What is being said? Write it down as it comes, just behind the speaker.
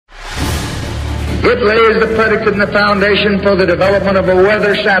It lays the predicate and the foundation for the development of a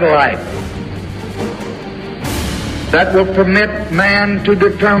weather satellite that will permit man to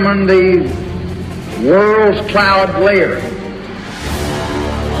determine the world's cloud layer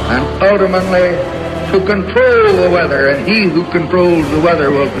and ultimately to control the weather, and he who controls the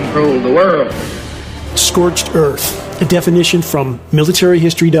weather will control the world. Scorched Earth, a definition from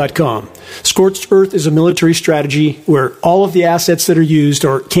militaryhistory.com. Scorched Earth is a military strategy where all of the assets that are used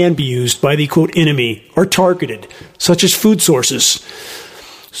or can be used by the, quote, enemy are targeted, such as food sources.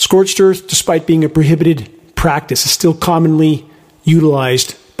 Scorched Earth, despite being a prohibited practice, is still commonly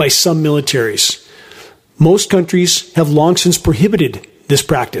utilized by some militaries. Most countries have long since prohibited this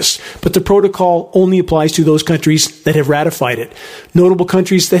practice, but the protocol only applies to those countries that have ratified it. Notable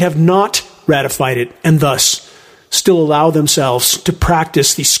countries that have not ratified it and thus still allow themselves to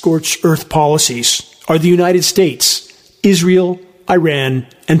practice the scorched earth policies are the United States, Israel, Iran,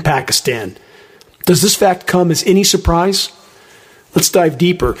 and Pakistan. Does this fact come as any surprise? Let's dive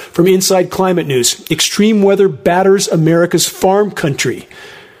deeper. From Inside Climate News, extreme weather batters America's farm country.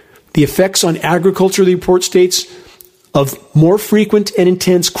 The effects on agriculture, the report states, of more frequent and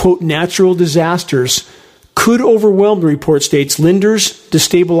intense, quote, natural disasters could overwhelm, the report states, lenders,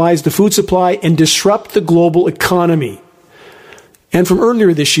 destabilize the food supply, and disrupt the global economy. And from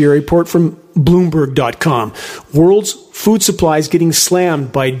earlier this year, a report from Bloomberg.com, world's food supply is getting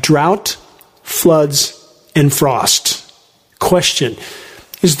slammed by drought, floods, and frost. Question: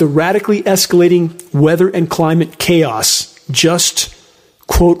 is the radically escalating weather and climate chaos just,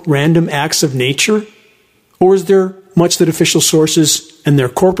 quote, random acts of nature? Or is there much that official sources and their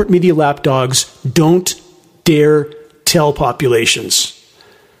corporate media lapdogs don't dare tell populations?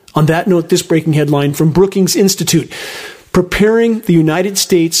 On that note, this breaking headline from Brookings Institute: preparing the United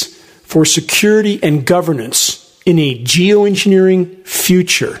States for security and governance in a geoengineering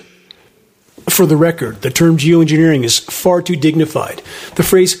future. For the record, the term geoengineering is far too dignified. The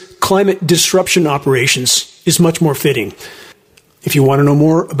phrase climate disruption operations is much more fitting. If you want to know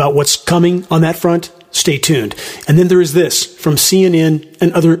more about what's coming on that front, stay tuned. And then there is this from CNN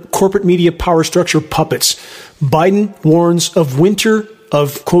and other corporate media power structure puppets. Biden warns of winter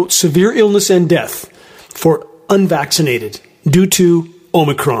of, quote, severe illness and death for unvaccinated due to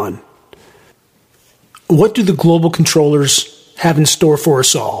Omicron. What do the global controllers have in store for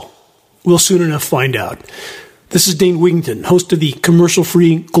us all? We'll soon enough find out. This is Dane Wigington, host of the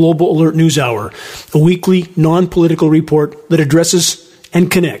commercial-free Global Alert News Hour, a weekly non-political report that addresses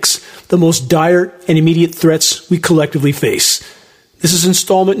and connects the most dire and immediate threats we collectively face. This is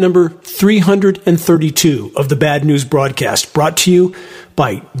installment number 332 of the Bad News broadcast, brought to you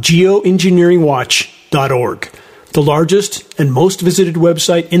by Geoengineeringwatch.org, the largest and most visited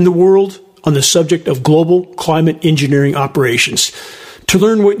website in the world on the subject of global climate engineering operations. To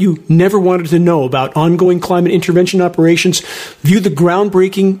learn what you never wanted to know about ongoing climate intervention operations, view the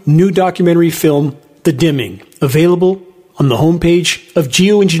groundbreaking new documentary film, The Dimming, available on the homepage of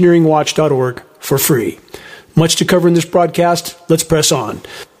Geoengineeringwatch.org for free. Much to cover in this broadcast. Let's press on.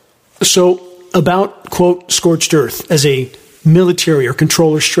 So, about, quote, scorched earth as a military or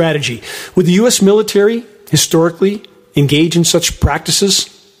controller strategy. Would the U.S. military historically engage in such practices?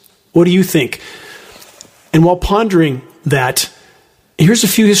 What do you think? And while pondering that, here's a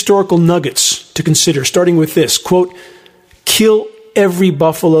few historical nuggets to consider, starting with this, quote, kill every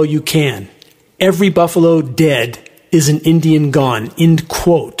buffalo you can. Every buffalo dead is an Indian gone, end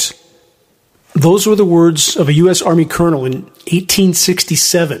quote. Those were the words of a U.S. Army colonel in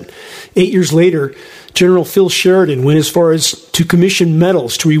 1867. 8 years later, General Phil Sheridan went as far as to commission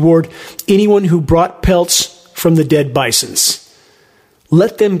medals to reward anyone who brought pelts from the dead bisons.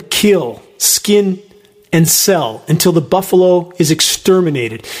 Let them kill, skin, and sell until the buffalo is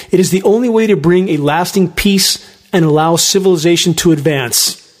exterminated. It is the only way to bring a lasting peace and allow civilization to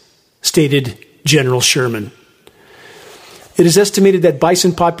advance, stated General Sherman. It is estimated that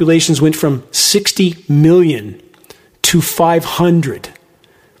bison populations went from 60 million to 500.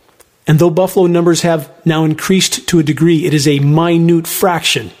 And though buffalo numbers have now increased to a degree, it is a minute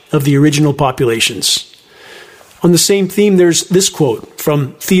fraction of the original populations. On the same theme, there's this quote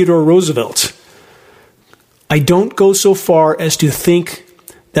from Theodore Roosevelt: I don't go so far as to think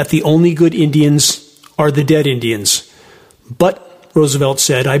that the only good Indians are the dead Indians. But, Roosevelt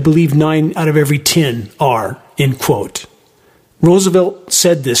said, I believe 9 out of every 10 are, end quote. Roosevelt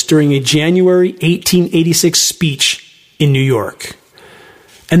said this during a January 1886 speech in New York.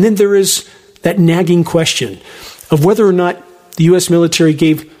 And then there is that nagging question of whether or not the U.S. military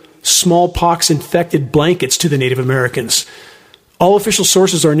gave smallpox-infected blankets to the Native Americans. All official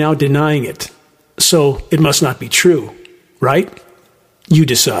sources are now denying it. So it must not be true, right? You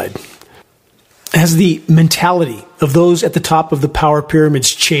decide. Has the mentality of those at the top of the power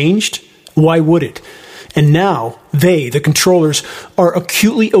pyramids changed? Why would it? And now they, the controllers, are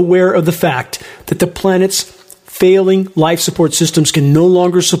acutely aware of the fact that the planet's failing life support systems can no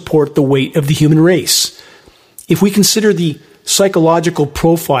longer support the weight of the human race. If we consider the psychological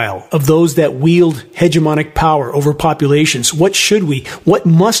profile of those that wield hegemonic power over populations, what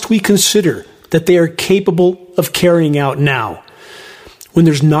must we consider that they are capable of carrying out now? When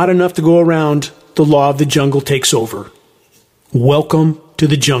there's not enough to go around, the law of the jungle takes over. Welcome to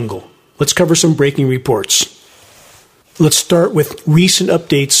the jungle. Let's cover some breaking reports. Let's start with recent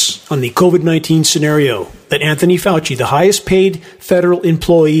updates on the COVID-19 scenario that Anthony Fauci, the highest paid federal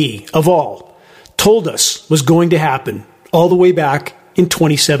employee of all, told us was going to happen all the way back in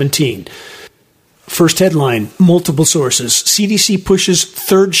 2017. First headline, multiple sources. CDC pushes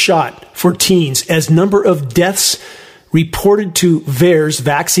third shot for teens as number of deaths reported to VAERS,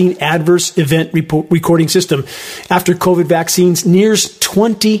 Vaccine Adverse Event Recording System, after COVID vaccines nears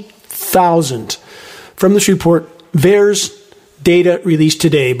 20,000. From this report, VAERS data released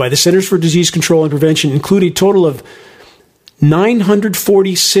today by the Centers for Disease Control and Prevention include a total of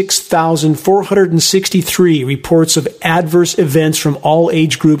 946,463 reports of adverse events from all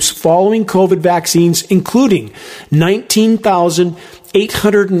age groups following COVID vaccines, including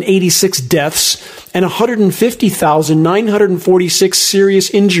 19,886 deaths and 150,946 serious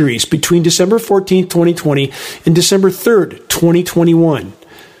injuries between December 14, 2020 and December 3rd, 2021.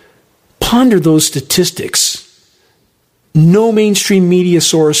 Ponder those statistics. No mainstream media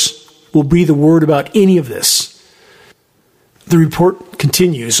source will breathe a word about any of this. The report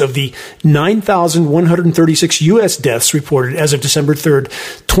continues. Of the 9,136 U.S. deaths reported as of December 3rd,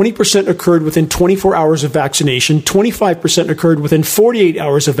 20% occurred within 24 hours of vaccination, 25% occurred within 48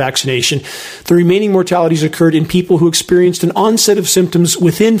 hours of vaccination. The remaining mortalities occurred in people who experienced an onset of symptoms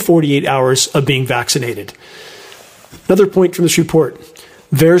within 48 hours of being vaccinated. Another point from this report.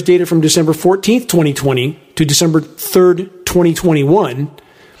 VAERS data from December 14th, 2020 to December 3rd, 2021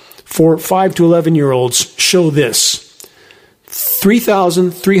 for 5 to 11-year-olds show this.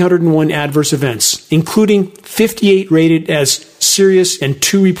 3,301 adverse events, including 58 rated as serious and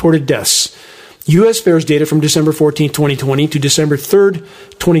 2 reported deaths. U.S. VAERS data from December 14, 2020 to December 3,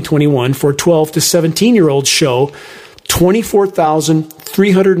 2021 for 12 to 17-year-olds show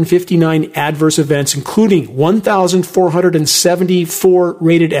 24,359 adverse events, including 1,474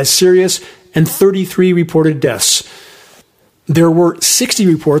 rated as serious and 33 reported deaths. There were 60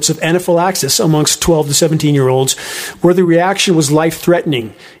 reports of anaphylaxis amongst 12 to 17-year-olds where the reaction was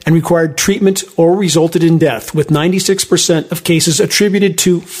life-threatening and required treatment or resulted in death, with 96% of cases attributed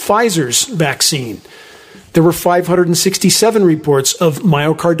to Pfizer's vaccine. There were 567 reports of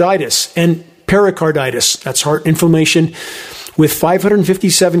myocarditis and pericarditis, that's heart inflammation, with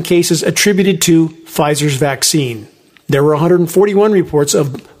 557 cases attributed to Pfizer's vaccine. There were 141 reports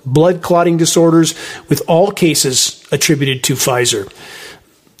of blood clotting disorders, with all cases attributed to Pfizer.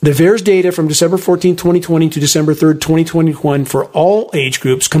 The VAERS data from December 14, 2020 to December 3, 2021 for all age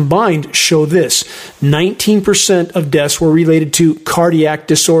groups combined show this. 19% of deaths were related to cardiac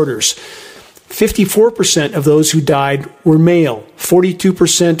disorders. 54% of those who died were male.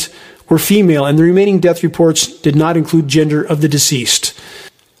 42% were female, and the remaining death reports did not include gender of the deceased.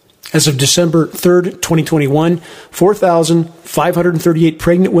 As of December 3rd, 2021, 4,538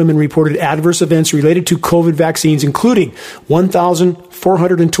 pregnant women reported adverse events related to COVID vaccines, including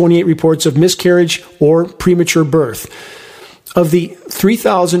 1,428 reports of miscarriage or premature birth. Of the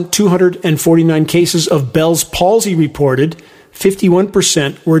 3,249 cases of Bell's palsy reported,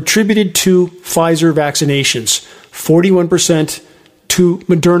 51% were attributed to Pfizer vaccinations, 41% to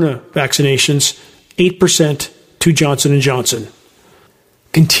Moderna vaccinations, 8% to Johnson & Johnson.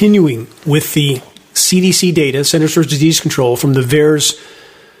 Continuing with the CDC data, Centers for Disease Control, from the VAERS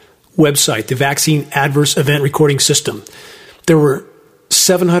website, the Vaccine Adverse Event Recording System, there were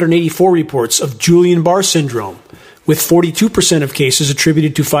 784 reports of Guillain-Barré syndrome, with 42% of cases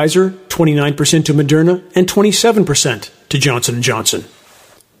attributed to Pfizer, 29% to Moderna, and 27% to Johnson & Johnson.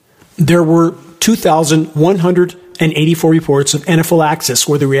 There were 2,184 reports of anaphylaxis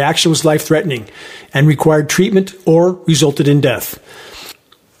where the reaction was life-threatening and required treatment or resulted in death.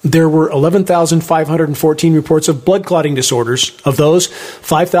 There were 11,514 reports of blood clotting disorders. Of those,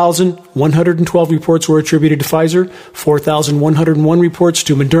 5,112 reports were attributed to Pfizer, 4,101 reports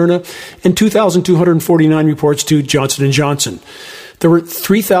to Moderna, and 2,249 reports to Johnson & Johnson. There were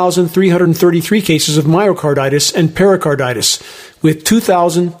 3,333 cases of myocarditis and pericarditis, with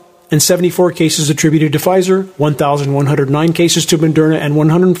 2,074 cases attributed to Pfizer, 1,109 cases to Moderna, and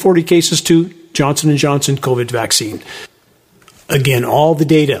 140 cases to Johnson & Johnson COVID vaccine. Again, all the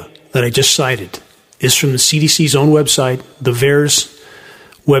data that I just cited is from the CDC's own website, the VAERS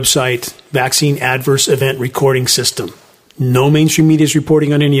website, Vaccine Adverse Event Recording System. No mainstream media is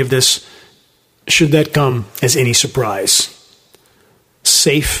reporting on any of this, should that come as any surprise.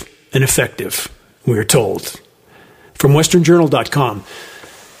 Safe and effective, we're told. From westernjournal.com,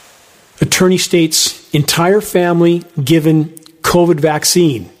 attorney states entire family given COVID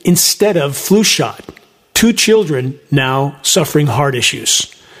vaccine instead of flu shot. 2 children now suffering heart issues.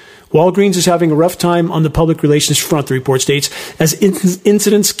 Walgreens is having a rough time on the public relations front, the report states, as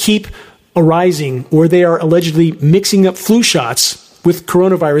incidents keep arising where they are allegedly mixing up flu shots with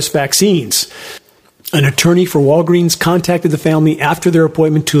coronavirus vaccines. An attorney for Walgreens contacted the family after their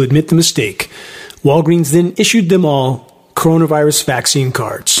appointment to admit the mistake. Walgreens then issued them all coronavirus vaccine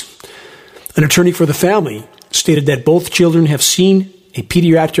cards. An attorney for the family stated that both children have seen a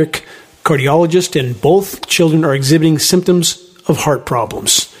pediatric cardiologist and both children are exhibiting symptoms of heart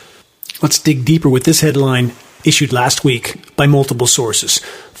problems. Let's dig deeper with this headline issued last week by multiple sources.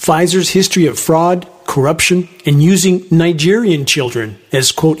 Pfizer's history of fraud, corruption, and using Nigerian children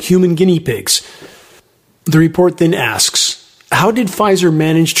as, quote, human guinea pigs. The report then asks, how did Pfizer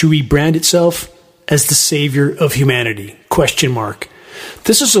manage to rebrand itself as the savior of humanity? Question mark.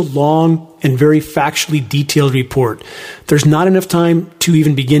 This is a long and very factually detailed report. There's not enough time to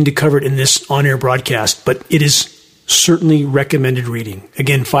even begin to cover it in this on-air broadcast, but it is certainly recommended reading.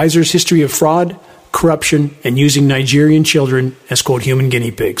 Again, Pfizer's history of fraud, corruption, and using Nigerian children as, quote, human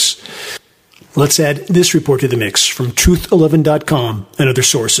guinea pigs. Let's add this report to the mix from Truth11.com and other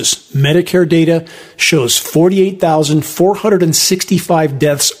sources. Medicare data shows 48,465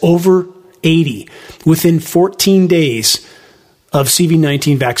 deaths over 80 within 14 days of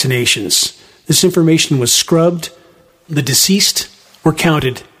CV-19 vaccinations. This information was scrubbed. The deceased were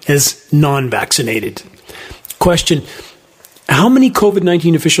counted as non-vaccinated. Question: how many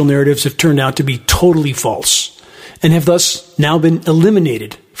COVID-19 official narratives have turned out to be totally false and have thus now been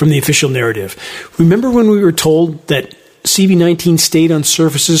eliminated from the official narrative? Remember when we were told that CV-19 stayed on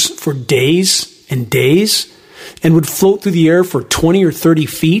surfaces for days and days and would float through the air for 20 or 30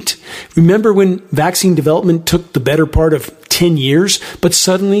 feet? Remember when vaccine development took the better part of 10 years, but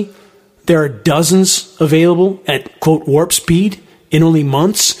suddenly there are dozens available at, quote, warp speed in only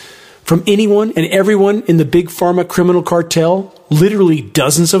months from anyone and everyone in the big pharma criminal cartel, literally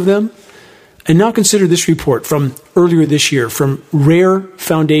dozens of them? And now consider this report from earlier this year from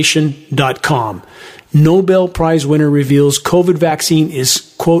rarefoundation.com. Nobel Prize winner reveals COVID vaccine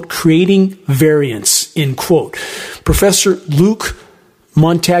is, quote, creating variants, end quote. Professor Luc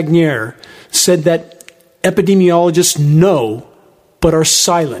Montagnier said that epidemiologists know but are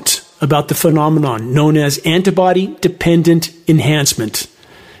silent about the phenomenon known as antibody-dependent enhancement.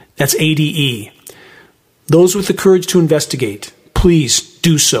 That's ADE. Those with the courage to investigate, please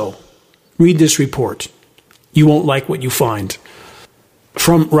do so. Read this report. You won't like what you find.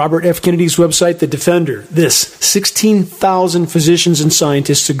 From Robert F. Kennedy's website, The Defender, this: 16,000 physicians and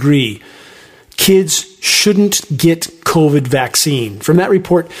scientists agree kids shouldn't get COVID vaccine. From that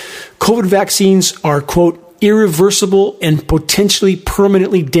report, COVID vaccines are, quote, irreversible and potentially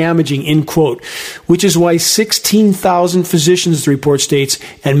permanently damaging, end quote, which is why 16,000 physicians, the report states,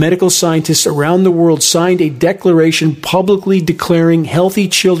 and medical scientists around the world signed a declaration publicly declaring healthy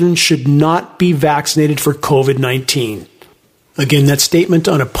children should not be vaccinated for COVID-19. Again, that statement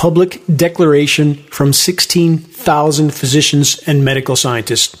on a public declaration from 16,000 physicians and medical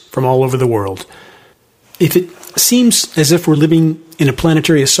scientists from all over the world. If it seems as if we're living in a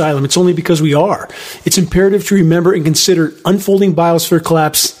planetary asylum, it's only because we are. It's imperative to remember and consider unfolding biosphere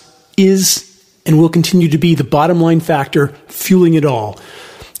collapse is and will continue to be the bottom line factor fueling it all.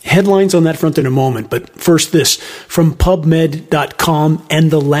 Headlines on that front in a moment, but first this, from PubMed.com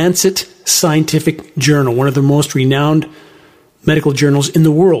and the Lancet Scientific Journal, one of the most renowned medical journals in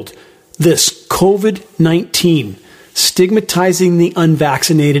the world. This: COVID-19, stigmatizing the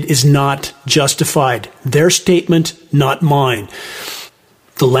unvaccinated is not justified. Their statement, not mine.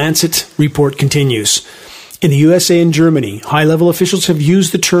 The Lancet report continues. In the USA and Germany, high-level officials have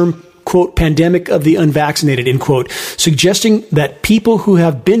used the term, quote, pandemic of the unvaccinated, end quote, suggesting that people who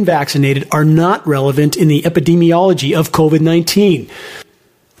have been vaccinated are not relevant in the epidemiology of COVID-19.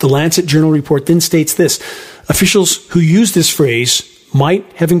 The Lancet Journal report then states this: officials who use this phrase might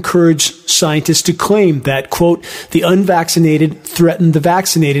have encouraged scientists to claim that, quote, the unvaccinated threaten the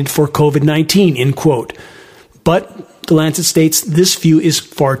vaccinated for COVID-19, end quote. But the Lancet states this view is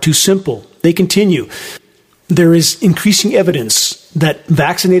far too simple. They continue: there is increasing evidence that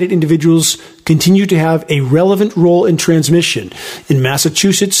vaccinated individuals continue to have a relevant role in transmission. In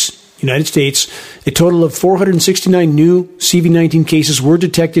Massachusetts, United States, a total of 469 new CV-19 cases were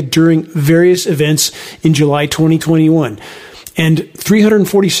detected during various events in July 2021. And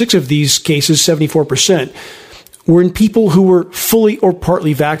 346 of these cases, 74%, were in people who were fully or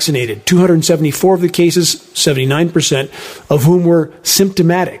partly vaccinated. 274 of the cases, 79%, of whom were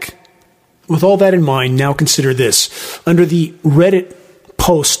symptomatic. With all that in mind, now consider this. Under the Reddit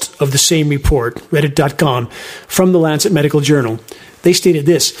post of the same report, reddit.com, from the Lancet Medical Journal, they stated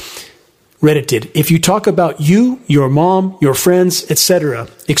this. Reddit did. If you talk about you, your mom, your friends, etc.,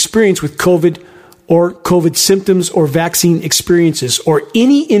 experience with COVID or COVID symptoms or vaccine experiences or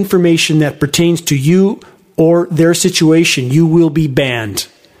any information that pertains to you or their situation, you will be banned.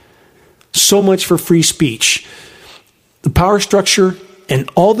 So much for free speech. The power structure and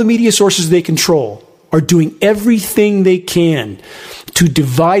all the media sources they control are doing everything they can to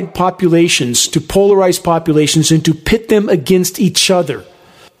divide populations, to polarize populations, and to pit them against each other.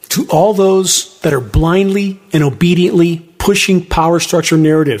 To all those that are blindly and obediently pushing power structure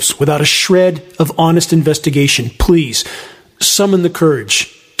narratives without a shred of honest investigation, please summon the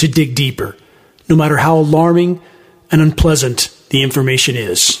courage to dig deeper, no matter how alarming and unpleasant the information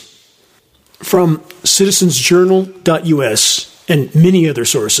is. From citizensjournal.us and many other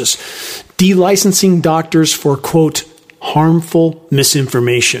sources, delicensing doctors for, quote, harmful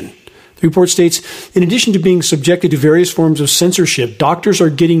misinformation. The report states, in addition to being subjected to various forms of censorship, doctors are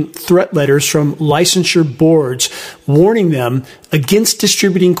getting threat letters from licensure boards warning them against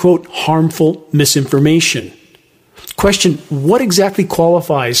distributing, quote, harmful misinformation. Question, what exactly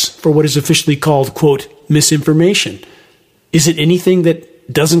qualifies for what is officially called, quote, misinformation? Is it anything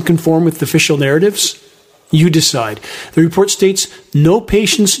that doesn't conform with official narratives? You decide. The report states, no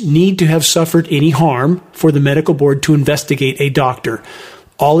patients need to have suffered any harm for the medical board to investigate a doctor.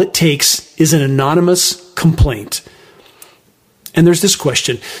 All it takes is an anonymous complaint. And there's this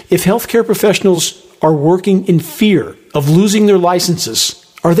question. If healthcare professionals are working in fear of losing their licenses,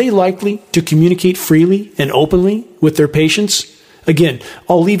 are they likely to communicate freely and openly with their patients? Again,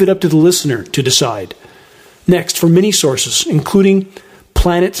 I'll leave it up to the listener to decide. Next, from many sources, including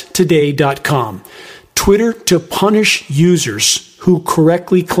planettoday.com, Twitter to punish users who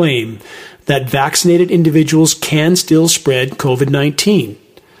correctly claim that vaccinated individuals can still spread COVID-19.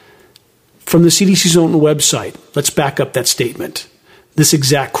 From the CDC's own website, let's back up that statement. This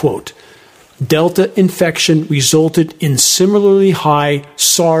exact quote. Delta infection resulted in similarly high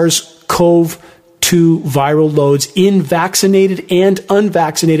SARS-CoV-2 viral loads in vaccinated and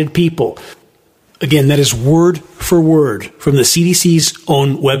unvaccinated people. Again, that is word for word from the CDC's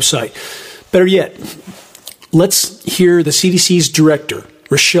own website. Better yet, let's hear the CDC's director,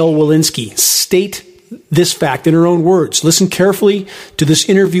 Rochelle Walensky, state this fact in her own words. Listen carefully to this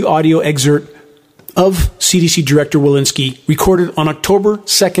interview audio excerpt of CDC Director Walensky, recorded on October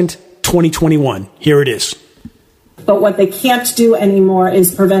 2nd, 2021. Here it is. But what they can't do anymore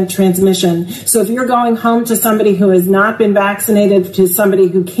is prevent transmission. So if you're going home to somebody who has not been vaccinated, to somebody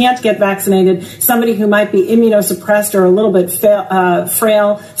who can't get vaccinated, somebody who might be immunosuppressed or a little bit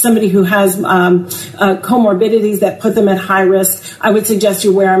frail, somebody who has comorbidities that put them at high risk, I would suggest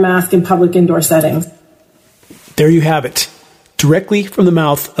you wear a mask in public indoor settings. There you have it, directly from the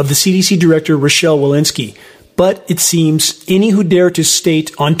mouth of the CDC Director, Rochelle Walensky. But it seems any who dare to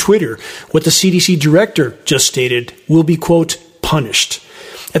state on Twitter what the CDC Director just stated will be, quote, punished.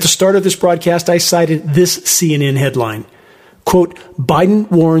 At the start of this broadcast, I cited this CNN headline, quote,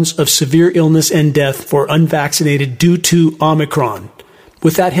 Biden warns of severe illness and death for unvaccinated due to Omicron.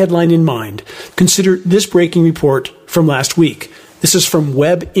 With that headline in mind, consider this breaking report from last week. This is from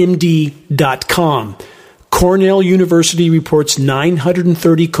WebMD.com. Cornell University reports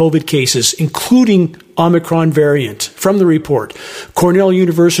 930 COVID cases, including Omicron variant. From the report, Cornell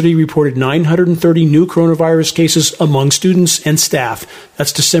University reported 930 new coronavirus cases among students and staff.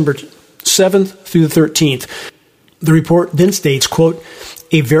 That's December 7th through the 13th. The report then states, quote,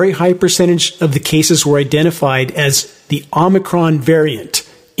 a very high percentage of the cases were identified as the Omicron variant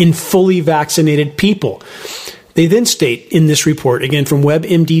in fully vaccinated people. They then state in this report, again from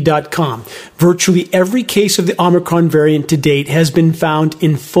WebMD.com, virtually every case of the Omicron variant to date has been found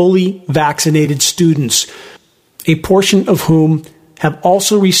in fully vaccinated students, a portion of whom have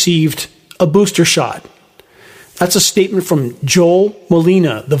also received a booster shot. That's a statement from Joel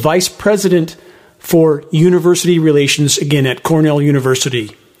Molina, the vice president for university relations, again at Cornell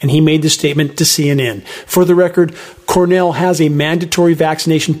University. And he made this statement to CNN. For the record, Cornell has a mandatory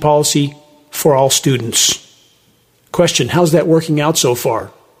vaccination policy for all students. Question, how's that working out so far?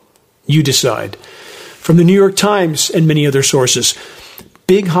 You decide. From the New York Times and many other sources,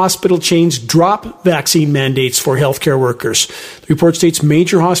 big hospital chains drop vaccine mandates for healthcare workers. The report states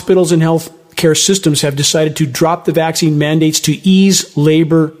major hospitals and healthcare systems have decided to drop the vaccine mandates to ease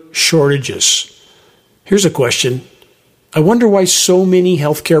labor shortages. Here's a question. I wonder why so many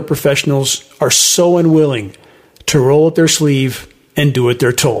healthcare professionals are so unwilling to roll up their sleeve and do what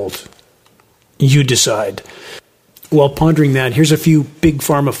they're told. You decide. While pondering that, here's a few big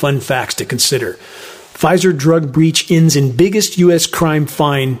pharma fun facts to consider. Pfizer drug breach ends in biggest U.S. crime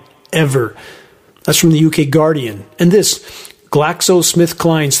fine ever. That's from the UK Guardian. And this,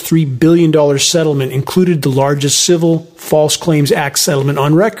 GlaxoSmithKline's $3 billion settlement included the largest civil false claims act settlement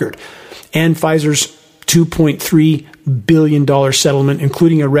on record, and Pfizer's $2.3 billion settlement,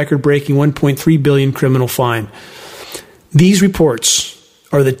 including a record-breaking $1.3 billion criminal fine. These reports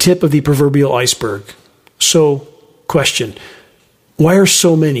are the tip of the proverbial iceberg. So, question, why are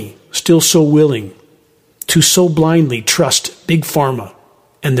so many still so willing to so blindly trust Big Pharma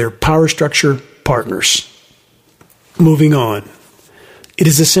and their power structure partners? Moving on. It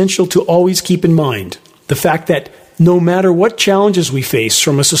is essential to always keep in mind the fact that no matter what challenges we face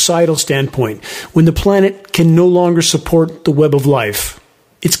from a societal standpoint, when the planet can no longer support the web of life,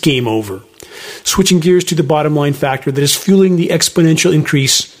 it's game over. Switching gears to the bottom line factor that is fueling the exponential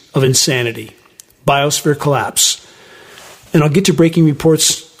increase of insanity: biosphere collapse. And I'll get to breaking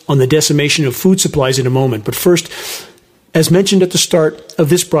reports on the decimation of food supplies in a moment. But first, as mentioned at the start of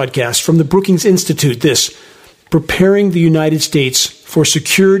this broadcast, from the Brookings Institute, this: preparing the United States for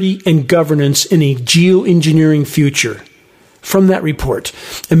security and governance in a geoengineering future. From that report,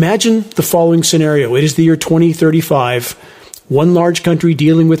 imagine the following scenario. It is the year 2035. One large country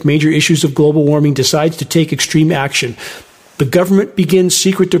dealing with major issues of global warming decides to take extreme action. The government begins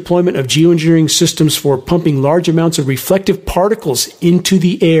secret deployment of geoengineering systems for pumping large amounts of reflective particles into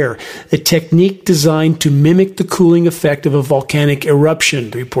the air, a technique designed to mimic the cooling effect of a volcanic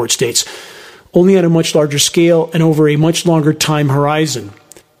eruption, the report states, only on a much larger scale and over a much longer time horizon.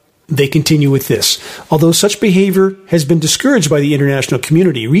 They continue with this. Although such behavior has been discouraged by the international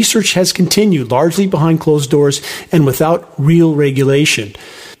community, research has continued largely behind closed doors and without real regulation.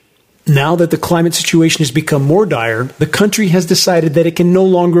 Now that the climate situation has become more dire, the country has decided that it can no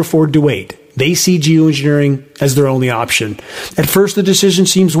longer afford to wait. They see geoengineering as their only option. At first, the decision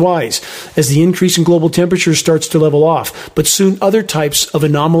seems wise, as the increase in global temperature starts to level off, but soon other types of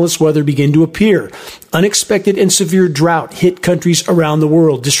anomalous weather begin to appear. Unexpected and severe drought hit countries around the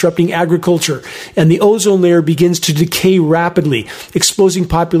world, disrupting agriculture, and the ozone layer begins to decay rapidly, exposing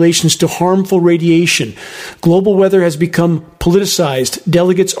populations to harmful radiation. Global weather has become politicized.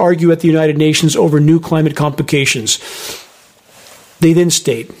 Delegates argue at the United Nations over new climate complications. They then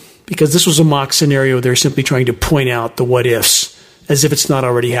state, because this was a mock scenario, they're simply trying to point out the what-ifs, as if it's not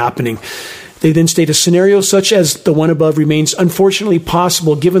already happening. They then state a scenario such as the one above remains unfortunately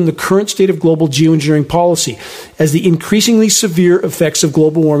possible given the current state of global geoengineering policy, as the increasingly severe effects of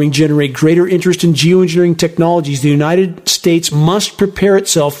global warming generate greater interest in geoengineering technologies. The United States must prepare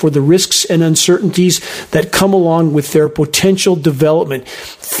itself for the risks and uncertainties that come along with their potential development.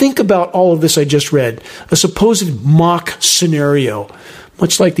 Think about all of this I just read, a supposed mock scenario,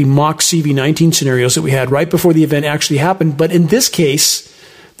 much like the mock CV-19 scenarios that we had right before the event actually happened. But in this case,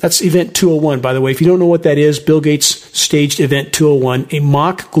 that's Event 201, by the way. If you don't know what that is, Bill Gates staged Event 201, a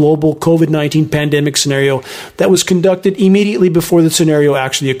mock global COVID-19 pandemic scenario that was conducted immediately before the scenario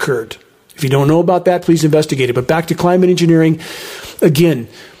actually occurred. If you don't know about that, please investigate it. But back to climate engineering. Again,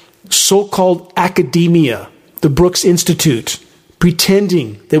 so-called academia, the Brooks Institute,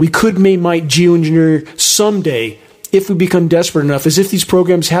 pretending that we could might geoengineer someday if we become desperate enough, as if these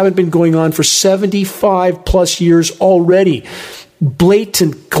programs haven't been going on for 75 plus years already.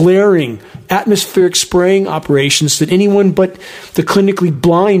 Blatant, glaring, atmospheric spraying operations that anyone but the clinically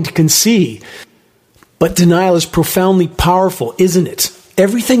blind can see. But denial is profoundly powerful, isn't it?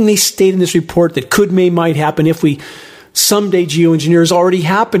 Everything they state in this report that could might happen if we someday geoengineer is already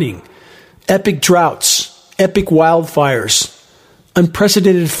happening. Epic droughts, epic wildfires,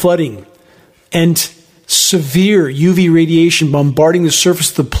 unprecedented flooding, and severe UV radiation bombarding the surface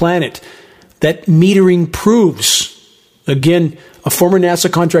of the planet that metering proves. Again, a former NASA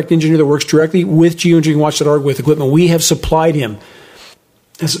contract engineer that works directly with geoengineeringwatch.org with equipment we have supplied him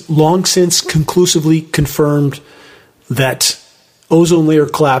has long since conclusively confirmed that ozone layer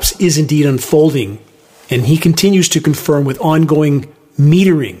collapse is indeed unfolding, and he continues to confirm with ongoing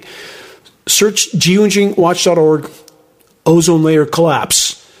metering. Search geoengineeringwatch.org ozone layer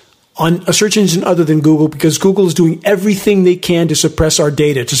collapse on a search engine other than Google, because Google is doing everything they can to suppress our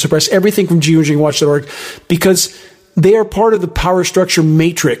data, to suppress everything from geoengineeringwatch.org, because they are part of the power structure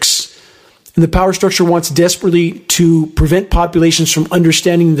matrix. And the power structure wants desperately to prevent populations from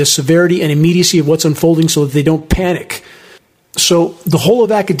understanding the severity and immediacy of what's unfolding so that they don't panic. So the whole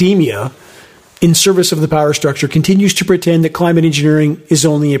of academia, in service of the power structure, continues to pretend that climate engineering is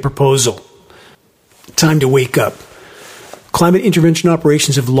only a proposal. Time to wake up. Climate intervention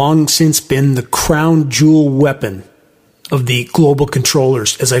operations have long since been the crown jewel weapon of the global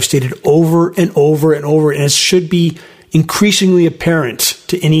controllers, as I've stated over and over and over, and it should be increasingly apparent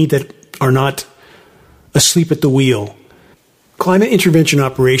to any that are not asleep at the wheel. Climate intervention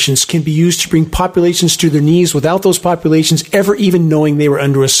operations can be used to bring populations to their knees without those populations ever even knowing they were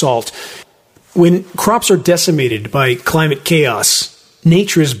under assault. When crops are decimated by climate chaos,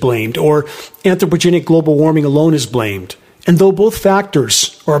 nature is blamed, or anthropogenic global warming alone is blamed. And though both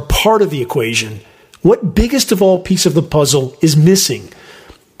factors are a part of the equation, what biggest of all piece of the puzzle is missing?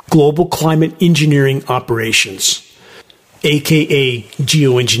 Global climate engineering operations, aka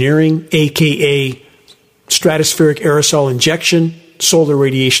geoengineering, aka stratospheric aerosol injection, solar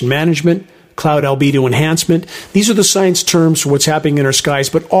radiation management, cloud albedo enhancement. These are the science terms for what's happening in our skies,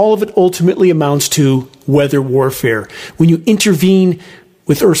 but all of it ultimately amounts to weather warfare. When you intervene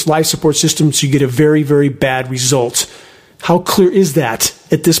with Earth's life support systems, you get a very, very bad result. How clear is that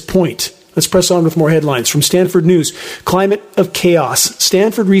at this point? Let's press on with more headlines. From Stanford News, Climate of Chaos.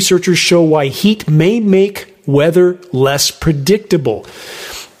 Stanford researchers show why heat may make weather less predictable.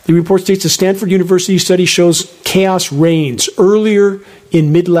 The report states a Stanford University study shows chaos reigns earlier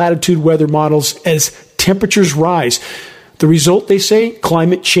in mid-latitude weather models as temperatures rise. The result, they say,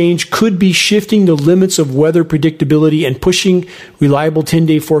 climate change could be shifting the limits of weather predictability and pushing reliable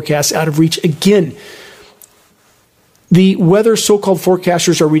 10-day forecasts out of reach again. The weather so-called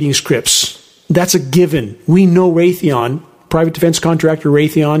forecasters are reading scripts. That's a given. We know Raytheon, private defense contractor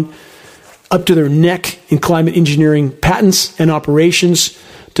Raytheon, up to their neck in climate engineering patents and operations,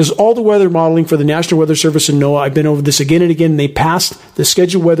 does all the weather modeling for the National Weather Service and NOAA. I've been over this again and again. They passed the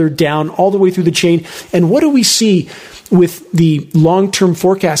scheduled weather down all the way through the chain. And what do we see with the long-term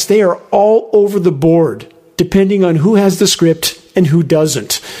forecasts? They are all over the board, depending on who has the script and who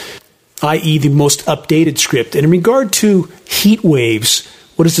doesn't, i.e. the most updated script. And in regard to heat waves,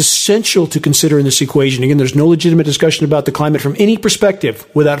 what is essential to consider in this equation, again, there's no legitimate discussion about the climate from any perspective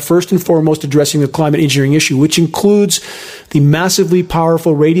without first and foremost addressing the climate engineering issue, which includes the massively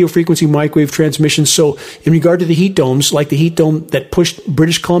powerful radio frequency microwave transmission. So in regard to the heat domes, like the heat dome that pushed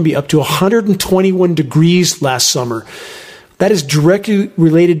British Columbia up to 121 degrees last summer, that is directly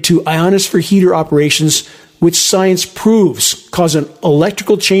related to ionosphere heater operations, which science proves cause an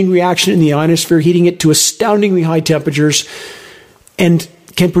electrical chain reaction in the ionosphere, heating it to astoundingly high temperatures, and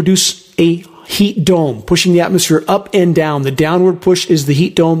can produce a heat dome, pushing the atmosphere up and down. The downward push is the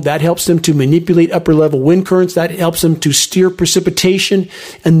heat dome. That helps them to manipulate upper level wind currents. That helps them to steer precipitation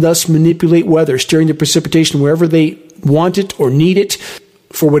and thus manipulate weather, steering the precipitation wherever they want it or need it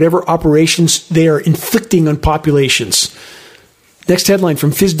for whatever operations they are inflicting on populations. Next headline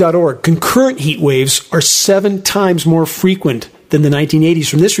from phys.org. Concurrent heat waves are 7 times more frequent than the 1980s.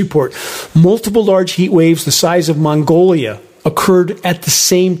 From this report, multiple large heat waves the size of Mongolia occurred at the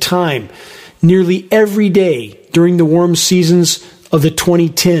same time, nearly every day during the warm seasons of the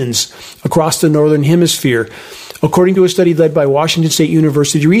 2010s across the Northern Hemisphere. According to a study led by Washington State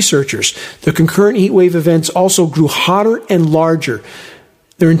University researchers, the concurrent heat wave events also grew hotter and larger.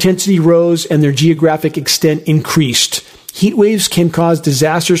 Their intensity rose and their geographic extent increased. Heat waves can cause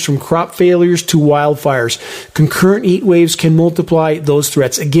disasters from crop failures to wildfires. Concurrent heat waves can multiply those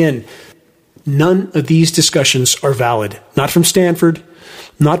threats. Again, none of these discussions are valid. Not from Stanford,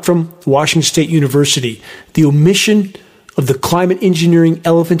 not from Washington State University. The omission of the climate engineering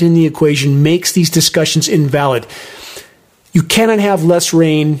elephant in the equation makes these discussions invalid. You cannot have less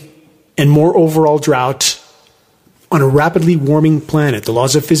rain and more overall drought on a rapidly warming planet. The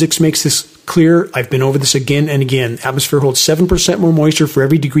laws of physics makes this clear. I've been over this again and again. Atmosphere holds 7% more moisture for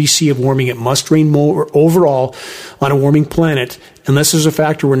every degree C of warming. It must rain more overall on a warming planet. Unless there's a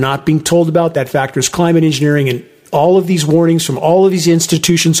factor we're not being told about, that factor is climate engineering. And all of these warnings from all of these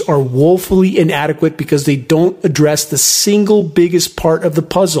institutions are woefully inadequate because they don't address the single biggest part of the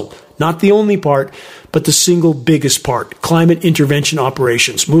puzzle. Not the only part, but the single biggest part. Climate intervention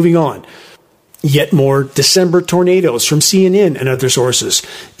operations. Moving on. Yet more December tornadoes from CNN and other sources.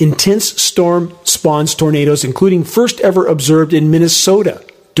 Intense storm spawns tornadoes, including first ever observed in Minnesota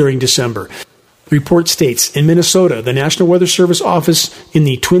during December. The report states, in Minnesota, the National Weather Service office in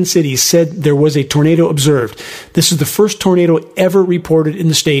the Twin Cities said there was a tornado observed. This is the first tornado ever reported in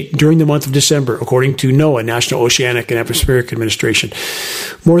the state during the month of December, according to NOAA, National Oceanic and Atmospheric Administration.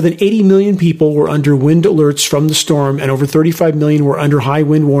 More than 80 million people were under wind alerts from the storm, and over 35 million were under high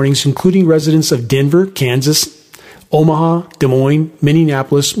wind warnings, including residents of Denver, Kansas, Omaha, Des Moines,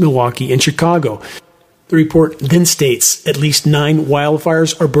 Minneapolis, Milwaukee, and Chicago. The report then states at least 9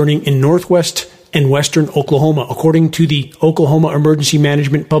 wildfires are burning in northwest and western Oklahoma, according to the Oklahoma Emergency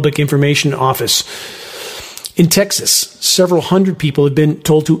Management Public Information Office. In Texas, several hundred people have been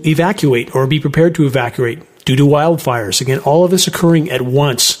told to evacuate or be prepared to evacuate due to wildfires. Again, all of this occurring at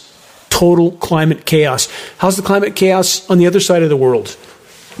once. Total climate chaos. How's the climate chaos on the other side of the world?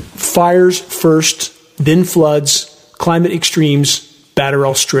 Fires first, then floods, climate extremes, batter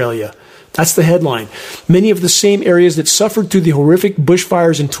Australia. That's the headline. Many of the same areas that suffered through the horrific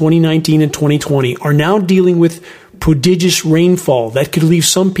bushfires in 2019 and 2020 are now dealing with prodigious rainfall that could leave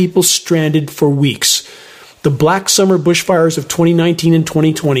some people stranded for weeks. The Black Summer bushfires of 2019 and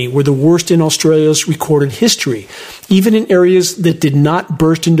 2020 were the worst in Australia's recorded history. Even in areas that did not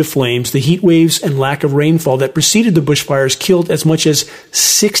burst into flames, the heat waves and lack of rainfall that preceded the bushfires killed as much as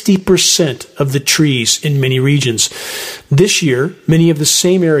 60% of the trees in many regions. This year, many of the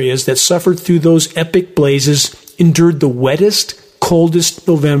same areas that suffered through those epic blazes endured the wettest, coldest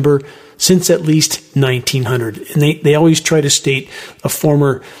November since at least 1900. And they always try to state a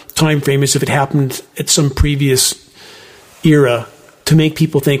former time frame as if it happened at some previous era to make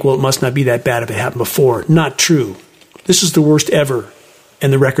people think, well, it must not be that bad if it happened before. Not true. This is the worst ever,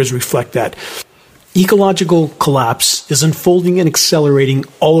 and the records reflect that. Ecological collapse is unfolding and accelerating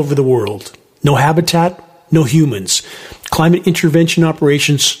all over the world. No habitat, no humans. Climate intervention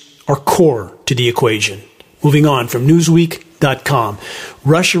operations are core to the equation. Moving on from Newsweek.com.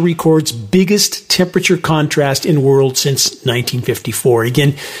 Russia records biggest temperature contrast in world since 1954.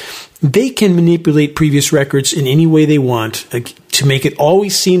 Again, they can manipulate previous records in any way they want to make it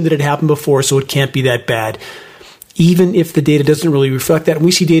always seem that it happened before, so it can't be that bad, even if the data doesn't really reflect that. And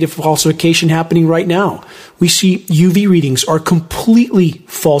we see data falsification happening right now. We see UV readings are completely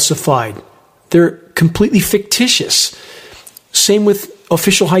falsified. They're completely fictitious. Same with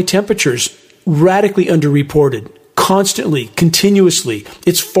official high temperatures. Radically underreported, constantly, continuously.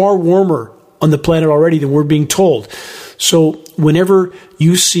 It's far warmer on the planet already than we're being told. So whenever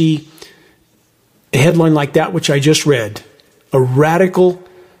you see a headline like that, which I just read, a radical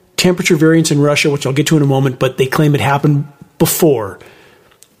temperature variance in Russia, which I'll get to in a moment, but they claim it happened before,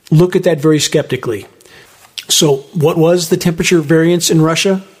 look at that very skeptically. So what was the temperature variance in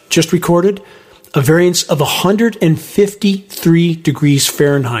Russia just recorded? A variance of 153 degrees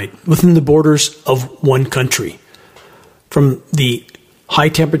Fahrenheit within the borders of one country, from the high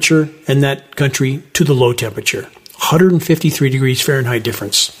temperature in that country to the low temperature. 153 degrees Fahrenheit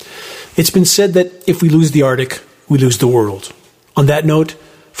difference. It's been said that if we lose the Arctic, we lose the world. On that note,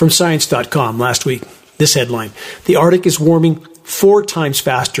 from Science.com last week, this headline: the Arctic is warming 4 times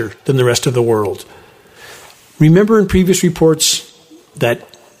faster than the rest of the world. Remember in previous reports that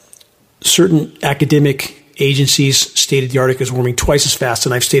certain academic agencies stated the Arctic is warming twice as fast,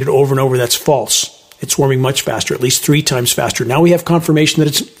 and I've stated over and over that's false. It's warming much faster, at least 3 times faster. Now we have confirmation that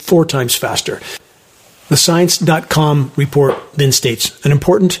it's 4 times faster. The Science.com report then states, an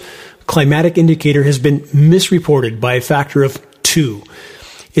important climatic indicator has been misreported by a factor of 2.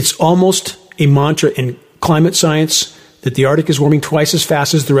 It's almost a mantra in climate science that the Arctic is warming twice as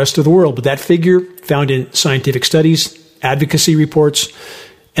fast as the rest of the world, but that figure, found in scientific studies, advocacy reports,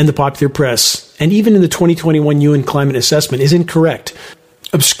 and the popular press, and even in the 2021 UN Climate Assessment, is incorrect,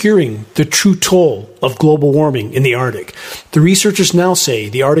 obscuring the true toll of global warming in the Arctic. The researchers now say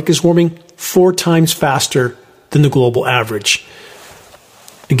the Arctic is warming 4 times faster than the global average.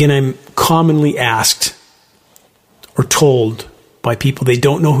 Again, I'm commonly asked or told by people they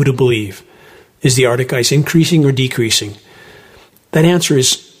don't know who to believe, is the Arctic ice increasing or decreasing? That answer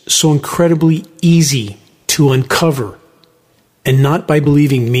is so incredibly easy to uncover, and not by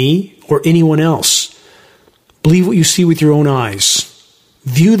believing me or anyone else. Believe what you see with your own eyes.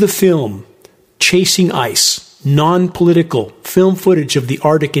 View the film, Chasing Ice, non-political film footage of the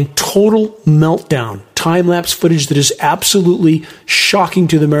Arctic in total meltdown, time-lapse footage that is absolutely shocking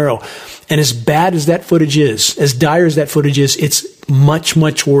to the marrow. And as bad as that footage is, as dire as that footage is, it's much,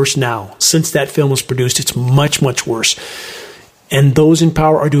 much worse now. Since that film was produced, it's much, much worse. And those in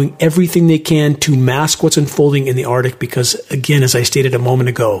power are doing everything they can to mask what's unfolding in the Arctic because, again, as I stated a moment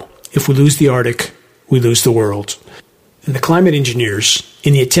ago, if we lose the Arctic, we lose the world. And the climate engineers,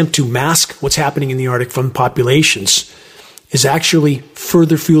 in the attempt to mask what's happening in the Arctic from populations, is actually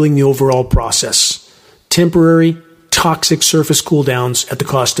further fueling the overall process. Temporary, toxic surface cool downs at the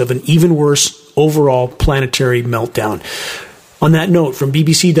cost of an even worse overall planetary meltdown. On that note, from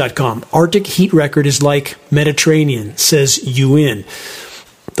BBC.com, Arctic heat record is like Mediterranean, says UN.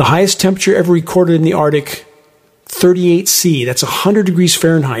 The highest temperature ever recorded in the Arctic, 38°C, that's 100 degrees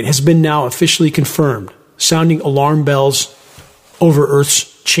Fahrenheit, has been now officially confirmed, sounding alarm bells over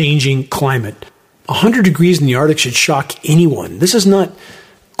Earth's changing climate. 100 degrees in the Arctic should shock anyone. This is not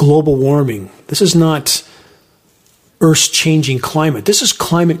global warming. This is not Earth's changing climate. This is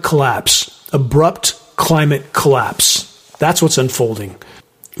climate collapse, abrupt climate collapse. That's what's unfolding.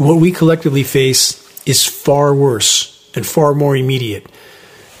 What we collectively face is far worse and far more immediate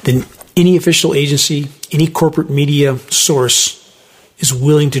than any official agency, any corporate media source is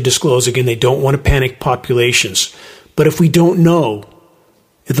willing to disclose. Again, they don't want to panic populations. But if we don't know,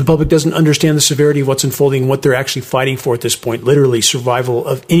 if the public doesn't understand the severity of what's unfolding and what they're actually fighting for at this point, literally survival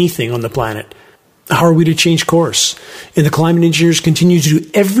of anything on the planet, how are we to change course? And the climate engineers continue to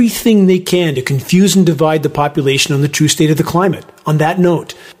do everything they can to confuse and divide the population on the true state of the climate. On that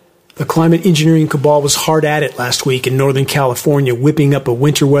note, the climate engineering cabal was hard at it last week in Northern California, whipping up a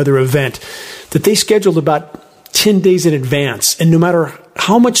winter weather event that they scheduled about 10 days in advance. And no matter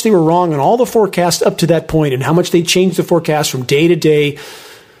how much they were wrong on all the forecasts up to that point and how much they changed the forecast from day to day,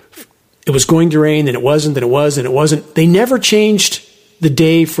 it was going to rain, then it wasn't, then it was, and it wasn't. They never changed the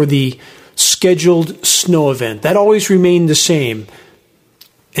day for the scheduled snow event. That always remained the same.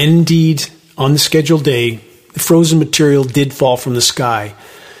 And indeed, on the scheduled day, the frozen material did fall from the sky.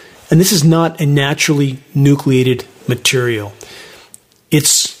 And this is not a naturally nucleated material.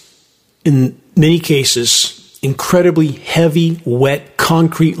 It's, in many cases, incredibly heavy, wet,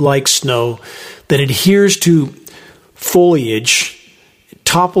 concrete-like snow that adheres to foliage,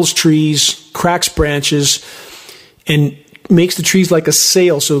 topples trees, cracks branches, and makes the trees like a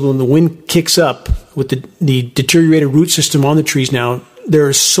sail, so when the wind kicks up with the deteriorated root system on the trees now, there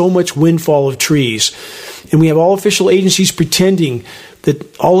is so much windfall of trees. And we have all official agencies pretending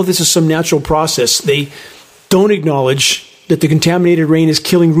that all of this is some natural process. They don't acknowledge that the contaminated rain is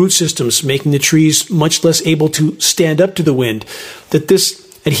killing root systems, making the trees much less able to stand up to the wind, that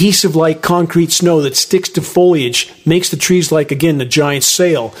this adhesive-like concrete snow that sticks to foliage makes the trees like, again, a giant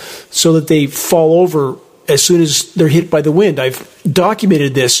sail, so that they fall over as soon as they're hit by the wind. I've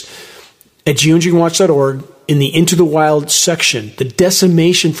documented this at geoengineeringwatch.org in the Into the Wild section, the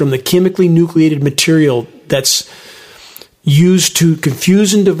decimation from the chemically nucleated material that's used to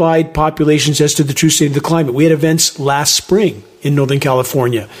confuse and divide populations as to the true state of the climate. We had events last spring in Northern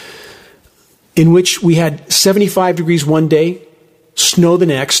California in which we had 75 degrees one day, snow the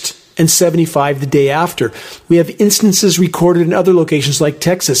next, and 75 the day after. We have instances recorded in other locations like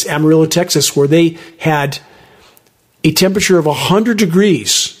Texas, Amarillo, Texas, where they had a temperature of 100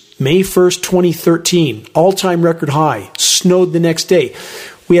 degrees, May 1st, 2013, all-time record high, snowed the next day.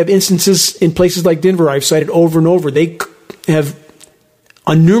 We have instances in places like Denver, I've cited over and over. They have,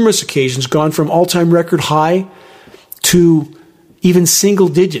 on numerous occasions, gone from all-time record high to even single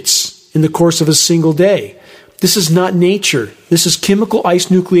digits in the course of a single day. This is not nature. This is chemical ice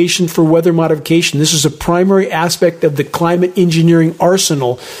nucleation for weather modification. This is a primary aspect of the climate engineering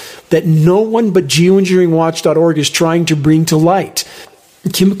arsenal that no one but geoengineeringwatch.org is trying to bring to light.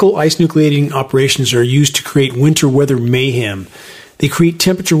 Chemical ice nucleating operations are used to create winter weather mayhem. They create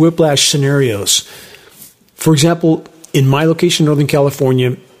temperature whiplash scenarios. For example, in my location, Northern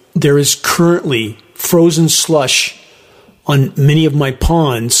California, there is currently frozen slush on many of my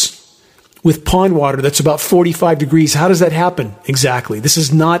ponds with pond water that's about 45 degrees. How does that happen? Exactly. This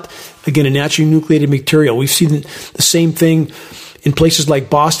is not, again, a naturally nucleated material. We've seen the same thing in places like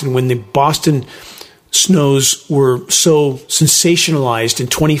Boston when the Boston snows were so sensationalized in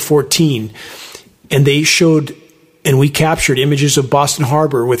 2014. And they showed, and we captured images of Boston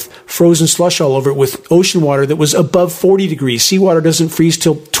Harbor with frozen slush all over it with ocean water that was above 40 degrees. Seawater doesn't freeze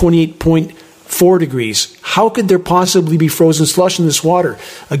till 28.4 degrees. How could there possibly be frozen slush in this water?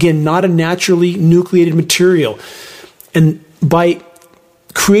 Again, not a naturally nucleated material. And by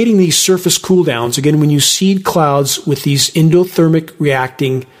creating these surface cool downs, again, when you seed clouds with these endothermic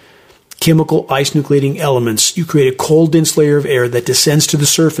reacting chemical ice nucleating elements, you create a cold, dense layer of air that descends to the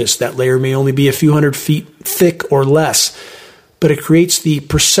surface. That layer may only be a few hundred feet thick or less, but it creates the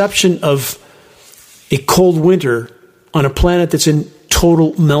perception of a cold winter on a planet that's in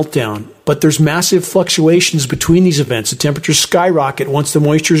total meltdown. But there's massive fluctuations between these events. The temperatures skyrocket once the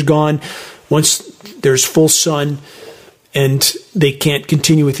moisture is gone, once there's full sun, and they can't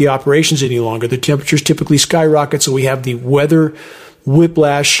continue with the operations any longer. The temperatures typically skyrocket, so we have the weather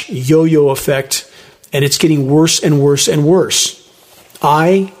whiplash yo-yo effect and it's getting worse and worse and worse.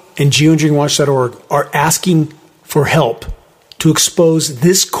 I and geoengineeringwatch.org are asking for help to expose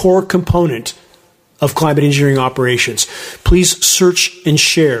this core component of climate engineering operations. Please search and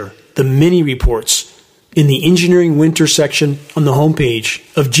share the mini reports in the Engineering Winter section on the homepage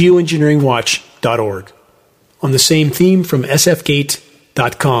of geoengineeringwatch.org. On the same theme from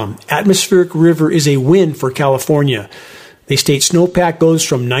sfgate.com, atmospheric river is a win for California. They state snowpack goes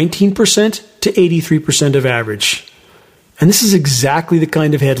from 19% to 83% of average. And this is exactly the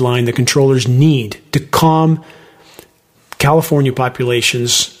kind of headline the controllers need to calm California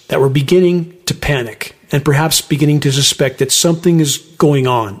populations that were beginning to panic and perhaps beginning to suspect that something is going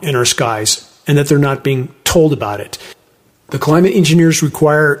on in our skies and that they're not being told about it. The climate engineers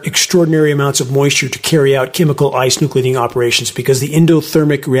require extraordinary amounts of moisture to carry out chemical ice nucleating operations because the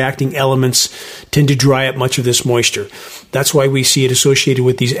endothermic reacting elements tend to dry up much of this moisture. That's why we see it associated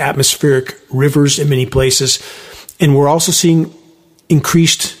with these atmospheric rivers in many places. And we're also seeing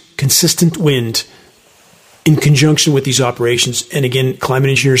increased consistent wind in conjunction with these operations. And again, climate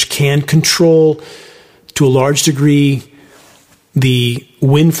engineers can control to a large degree the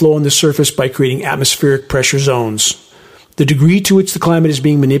wind flow on the surface by creating atmospheric pressure zones. The degree to which the climate is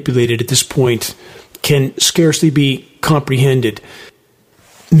being manipulated at this point can scarcely be comprehended.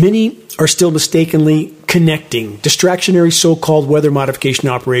 Many are still mistakenly connecting distractionary so-called weather modification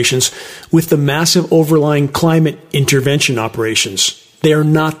operations with the massive overlying climate intervention operations. They are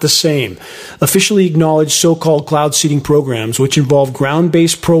not the same. Officially acknowledged so-called cloud seeding programs, which involve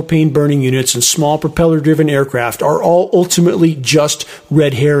ground-based propane burning units and small propeller-driven aircraft, are all ultimately just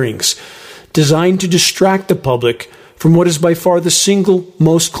red herrings, designed to distract the public from what is by far the single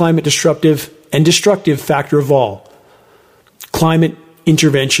most climate disruptive and destructive factor of all, climate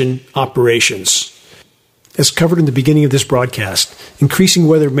intervention operations. As covered in the beginning of this broadcast, increasing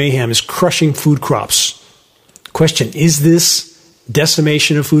weather mayhem is crushing food crops. Question, is this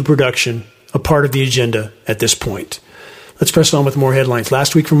decimation of food production a part of the agenda at this point? Let's press on with more headlines.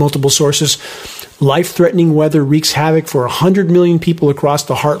 Last week from multiple sources, life-threatening weather wreaks havoc for 100 million people across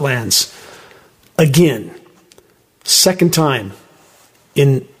the heartlands. Again, second time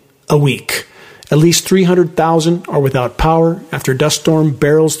in a week. At least 300,000 are without power after dust storm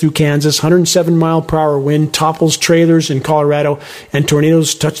barrels through Kansas. 107-mile-per-hour wind topples trailers in Colorado, and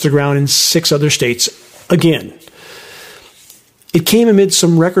tornadoes touch the ground in 6 other states. Again, it came amid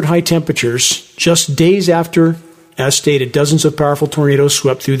some record-high temperatures just days after, as stated, dozens of powerful tornadoes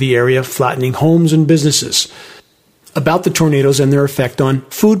swept through the area, flattening homes and businesses. About the tornadoes and their effect on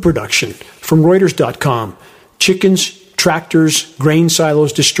food production, from Reuters.com, chickens, tractors, grain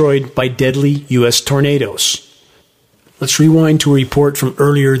silos destroyed by deadly U.S. tornadoes. Let's rewind to a report from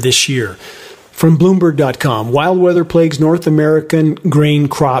earlier this year. From Bloomberg.com, wild weather plagues North American grain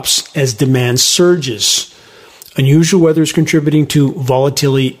crops as demand surges. Unusual weather is contributing to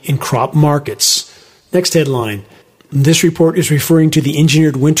volatility in crop markets. Next headline. This report is referring to the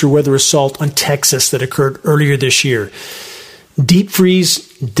engineered winter weather assault on Texas that occurred earlier this year. Deep freeze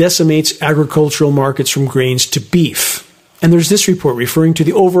decimates agricultural markets from grains to beef. And there's this report referring to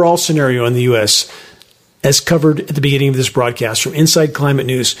the overall scenario in the U.S. as covered at the beginning of this broadcast from Inside Climate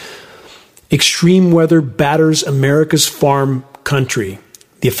News. Extreme weather batters America's farm country.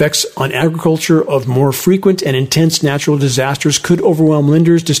 The effects on agriculture of more frequent and intense natural disasters could overwhelm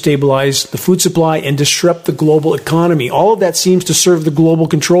lenders, destabilize the food supply, and disrupt the global economy. All of that seems to serve the global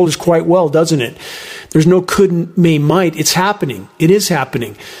controllers quite well, doesn't it? There's no could, may, might. It's happening. It is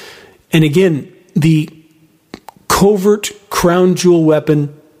happening. And again, the covert crown jewel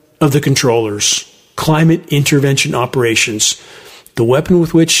weapon of the controllers, climate intervention operations, the weapon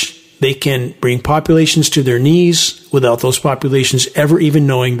with which they can bring populations to their knees without those populations ever even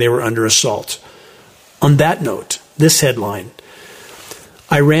knowing they were under assault. On that note, this headline,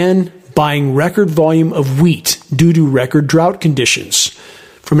 Iran buying record volume of wheat due to record drought conditions.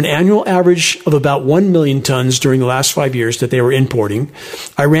 From an annual average of about 1 million tons during the last 5 years that they were importing,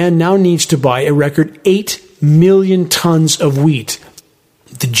 Iran now needs to buy a record 8 million tons of wheat.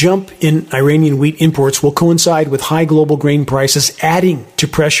 The jump in Iranian wheat imports will coincide with high global grain prices, adding to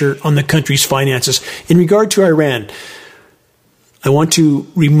pressure on the country's finances. In regard to Iran, I want to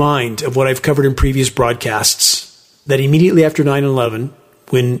remind of what I've covered in previous broadcasts, that immediately after 9/11,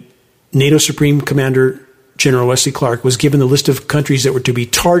 when NATO Supreme Commander General Wesley Clark was given the list of countries that were to be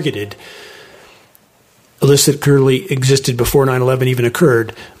targeted, a list that clearly existed before 9/11 even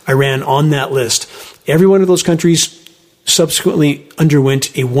occurred, Iran on that list. Every one of those countries subsequently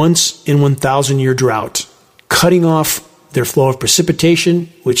underwent a once-in-1,000-year drought, cutting off their flow of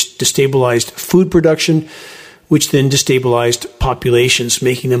precipitation, which destabilized food production, which then destabilized populations,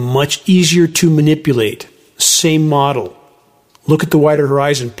 making them much easier to manipulate. Same model. Look at the wider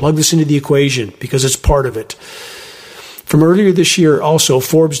horizon. Plug this into the equation because it's part of it. From earlier this year, also,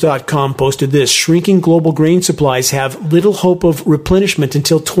 Forbes.com posted this: shrinking global grain supplies have little hope of replenishment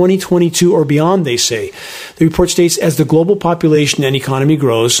until 2022 or beyond, they say. The report states, as the global population and economy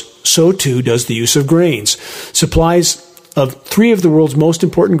grows, so too does the use of grains. Supplies of 3 of the world's most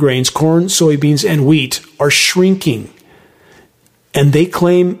important grains, corn, soybeans, and wheat, are shrinking. And they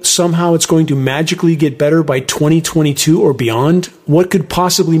claim somehow it's going to magically get better by 2022 or beyond? What could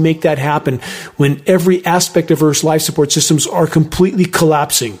possibly make that happen when every aspect of Earth's life support systems are completely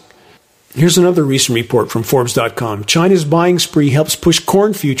collapsing? Here's another recent report from Forbes.com. China's buying spree helps push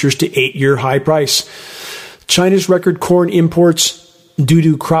corn futures to 8-year high price. China's record corn imports due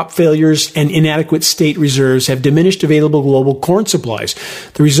to crop failures and inadequate state reserves have diminished available global corn supplies.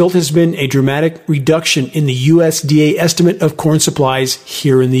 The result has been a dramatic reduction in the USDA estimate of corn supplies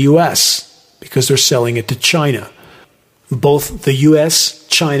here in the U.S. because they're selling it to China. Both the U.S.,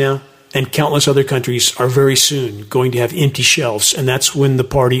 China, and countless other countries are very soon going to have empty shelves, and that's when the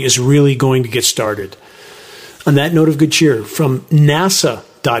party is really going to get started. On that note of good cheer, from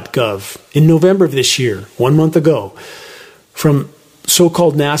NASA.gov, in November of this year, 1 month ago, from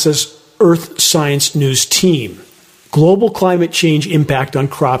so-called NASA's Earth Science News team. Global climate change impact on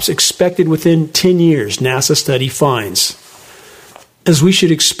crops expected within 10 years, NASA study finds. As we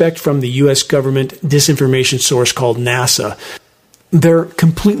should expect from the U.S. government disinformation source called NASA, their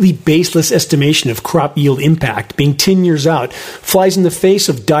completely baseless estimation of crop yield impact, being 10 years out, flies in the face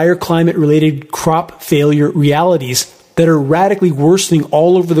of dire climate-related crop failure realities that are radically worsening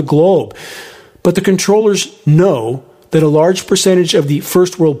all over the globe. But the controllers know that a large percentage of the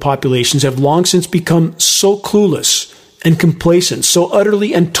first world populations have long since become so clueless and complacent, so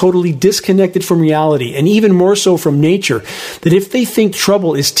utterly and totally disconnected from reality, and even more so from nature, that if they think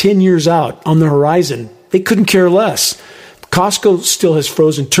trouble is 10 years out on the horizon, they couldn't care less. Costco still has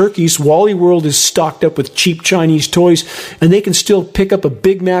frozen turkeys, Wally World is stocked up with cheap Chinese toys, and they can still pick up a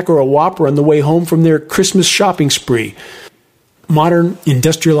Big Mac or a Whopper on the way home from their Christmas shopping spree. Modern,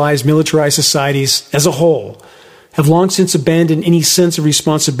 industrialized, militarized societies as a whole have long since abandoned any sense of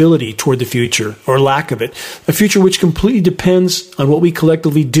responsibility toward the future, or lack of it, a future which completely depends on what we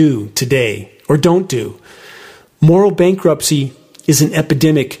collectively do today, or don't do. Moral bankruptcy is an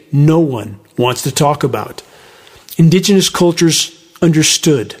epidemic no one wants to talk about. Indigenous cultures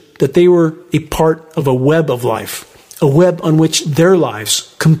understood that they were a part of a web of life, a web on which their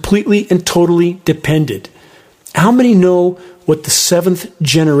lives completely and totally depended. How many know what the 7th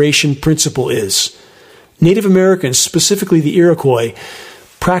generation principle is? Native Americans, specifically the Iroquois,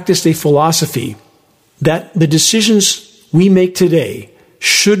 practiced a philosophy that the decisions we make today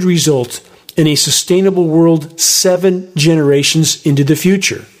should result in a sustainable world 7 generations into the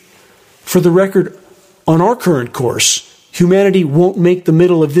future. For the record, on our current course, humanity won't make the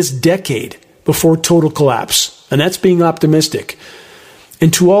middle of this decade before total collapse, and that's being optimistic.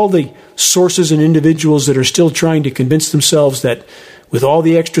 And to all the sources and individuals that are still trying to convince themselves that with all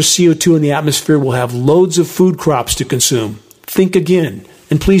the extra CO2 in the atmosphere, we'll have loads of food crops to consume, think again,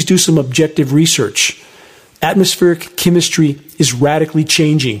 and please do some objective research. Atmospheric chemistry is radically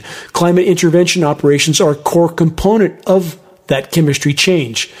changing. Climate intervention operations are a core component of that chemistry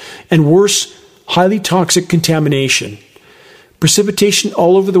change. And worse, highly toxic contamination. Precipitation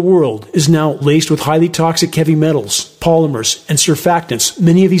all over the world is now laced with highly toxic heavy metals, polymers, and surfactants.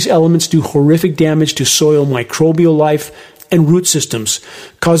 Many of these elements do horrific damage to soil microbial life and root systems,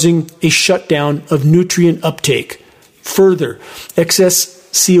 causing a shutdown of nutrient uptake. Further, excess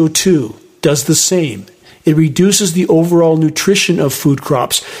CO2 does the same. It reduces the overall nutrition of food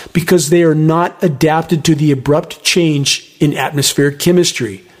crops because they are not adapted to the abrupt change in atmospheric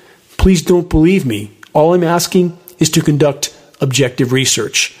chemistry. Please don't believe me. All I'm asking is to conduct objective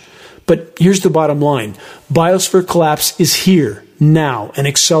research. But here's the bottom line. Biosphere collapse is here, now, and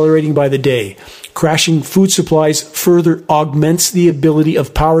accelerating by the day. Crashing food supplies further augments the ability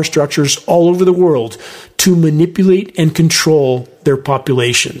of power structures all over the world to manipulate and control their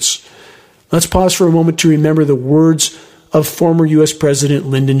populations. Let's pause for a moment to remember the words of former U.S. President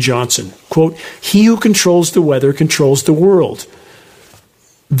Lyndon Johnson. Quote, "He who controls the weather controls the world."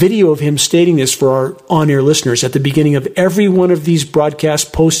 Video of him stating this for our on-air listeners at the beginning of every one of these broadcasts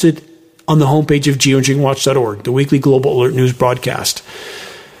posted on the homepage of geoengineeringwatch.org, the weekly Global Alert News broadcast.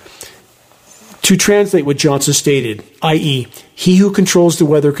 To translate what Johnson stated, i.e., he who controls the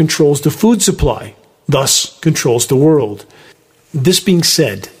weather controls the food supply, thus controls the world. This being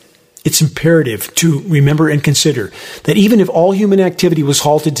said, it's imperative to remember and consider that even if all human activity was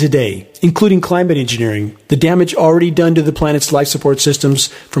halted today, including climate engineering, the damage already done to the planet's life support systems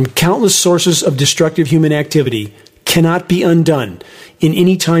from countless sources of destructive human activity cannot be undone in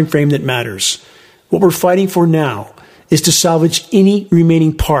any time frame that matters. What we're fighting for now is to salvage any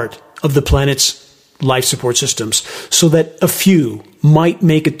remaining part of the planet's life support systems so that a few might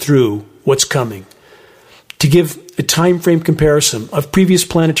make it through what's coming. To give a time frame comparison of previous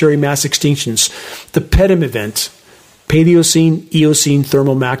planetary mass extinctions, the PETM event, Paleocene-Eocene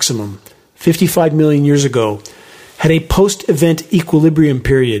thermal maximum, 55 million years ago, had a post-event equilibrium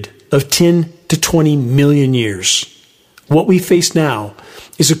period of 10 to 20 million years. What we face now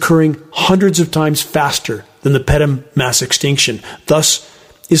is occurring hundreds of times faster than the PETM mass extinction, thus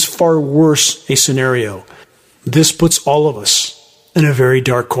is far worse a scenario. This puts all of us in a very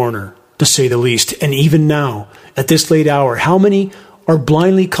dark corner, to say the least. And even now, at this late hour, how many are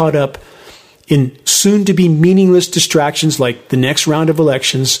blindly caught up in soon-to-be meaningless distractions like the next round of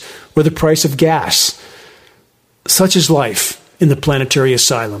elections or the price of gas? Such is life in the planetary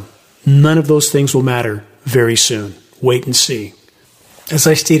asylum. None of those things will matter very soon. Wait and see. As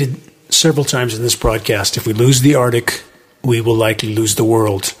I stated several times in this broadcast, if we lose the Arctic, we will likely lose the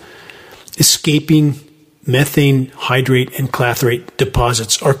world. Escaping methane, hydrate, and clathrate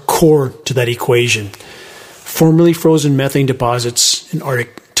deposits are core to that equation. Formerly frozen methane deposits in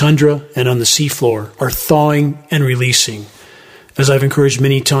Arctic tundra and on the seafloor are thawing and releasing. As I've encouraged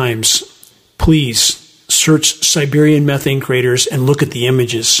many times, please search Siberian methane craters and look at the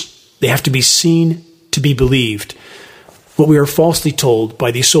images. They have to be seen to be believed. What we are falsely told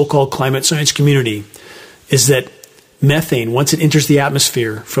by the so-called climate science community is that methane, once it enters the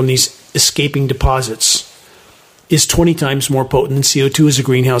atmosphere from these escaping deposits, is 20 times more potent than CO2 as a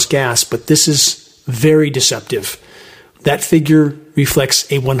greenhouse gas, but this is very deceptive. That figure reflects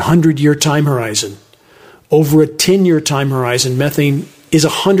a 100-year time horizon. Over a 10-year time horizon, methane is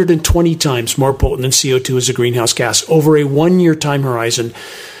 120 times more potent than CO2 as a greenhouse gas. Over a 1-year time horizon,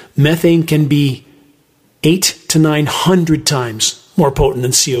 methane can be 800 to 900 times more potent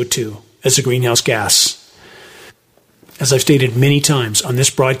than CO2 as a greenhouse gas. As I've stated many times on this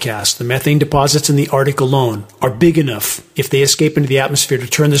broadcast, the methane deposits in the Arctic alone are big enough, if they escape into the atmosphere, to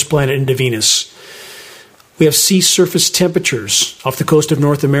turn this planet into Venus. We have sea surface temperatures off the coast of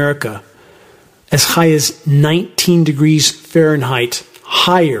North America as high as 19 degrees Fahrenheit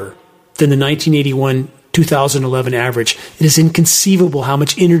higher than the 1981-2011 average. It is inconceivable how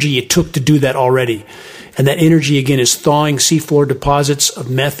much energy it took to do that already. And that energy, again, is thawing seafloor deposits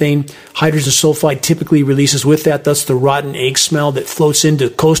of methane. Hydrogen sulfide typically releases with that, thus the rotten egg smell that floats into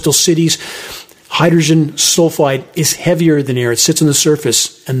coastal cities. Hydrogen sulfide is heavier than air. It sits on the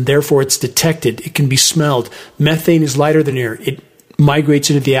surface, and therefore it's detected. It can be smelled. Methane is lighter than air. It migrates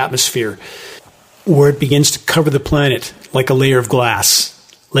into the atmosphere, where it begins to cover the planet like a layer of glass,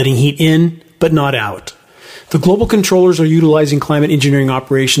 letting heat in but not out. The global controllers are utilizing climate engineering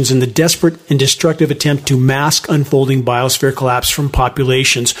operations in the desperate and destructive attempt to mask unfolding biosphere collapse from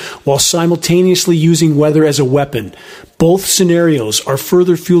populations while simultaneously using weather as a weapon. Both scenarios are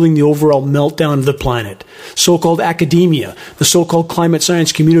further fueling the overall meltdown of the planet. So-called academia, the so-called climate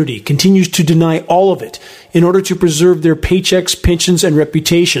science community, continues to deny all of it in order to preserve their paychecks, pensions, and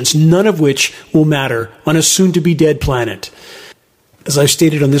reputations, none of which will matter on a soon-to-be-dead planet. As I've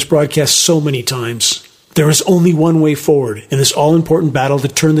stated on this broadcast so many times, there is only one way forward in this all-important battle to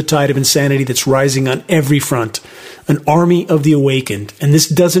turn the tide of insanity that's rising on every front. An army of the awakened. And this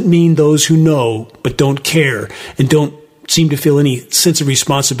doesn't mean those who know but don't care and don't seem to feel any sense of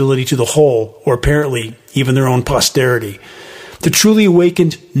responsibility to the whole, or apparently even their own posterity. The truly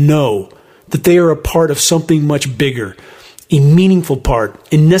awakened know that they are a part of something much bigger, a meaningful part,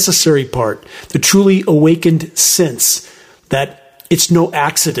 a necessary part. The truly awakened sense that it's no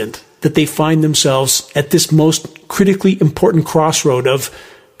accident that they find themselves at this most critically important crossroad of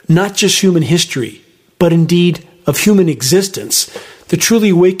not just human history, but indeed of human existence. The truly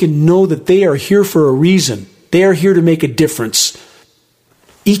awakened know that they are here for a reason. They are here to make a difference.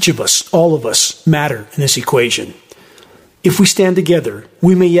 Each of us, all of us, matter in this equation. If we stand together,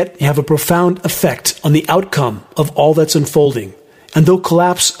 we may yet have a profound effect on the outcome of all that's unfolding. And though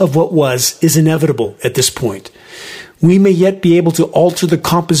collapse of what was is inevitable at this point, we may yet be able to alter the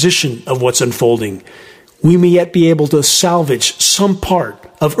composition of what's unfolding. We may yet be able to salvage some part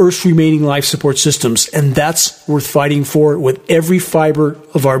of Earth's remaining life support systems, and that's worth fighting for with every fiber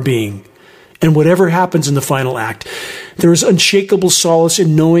of our being. And whatever happens in the final act, there is unshakable solace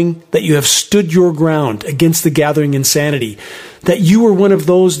in knowing that you have stood your ground against the gathering insanity, that you were one of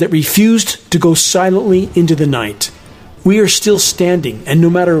those that refused to go silently into the night. We are still standing, and no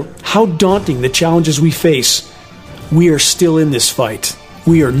matter how daunting the challenges we face, we are still in this fight.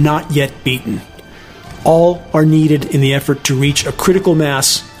 We are not yet beaten. All are needed in the effort to reach a critical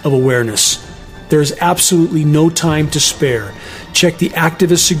mass of awareness. There is absolutely no time to spare. Check the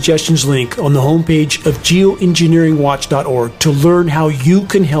activist suggestions link on the homepage of geoengineeringwatch.org to learn how you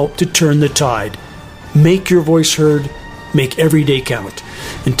can help to turn the tide. Make your voice heard. Make every day count.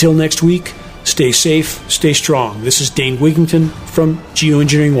 Until next week, stay safe, stay strong. This is Dane Wigington from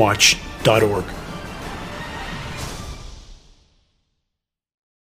geoengineeringwatch.org.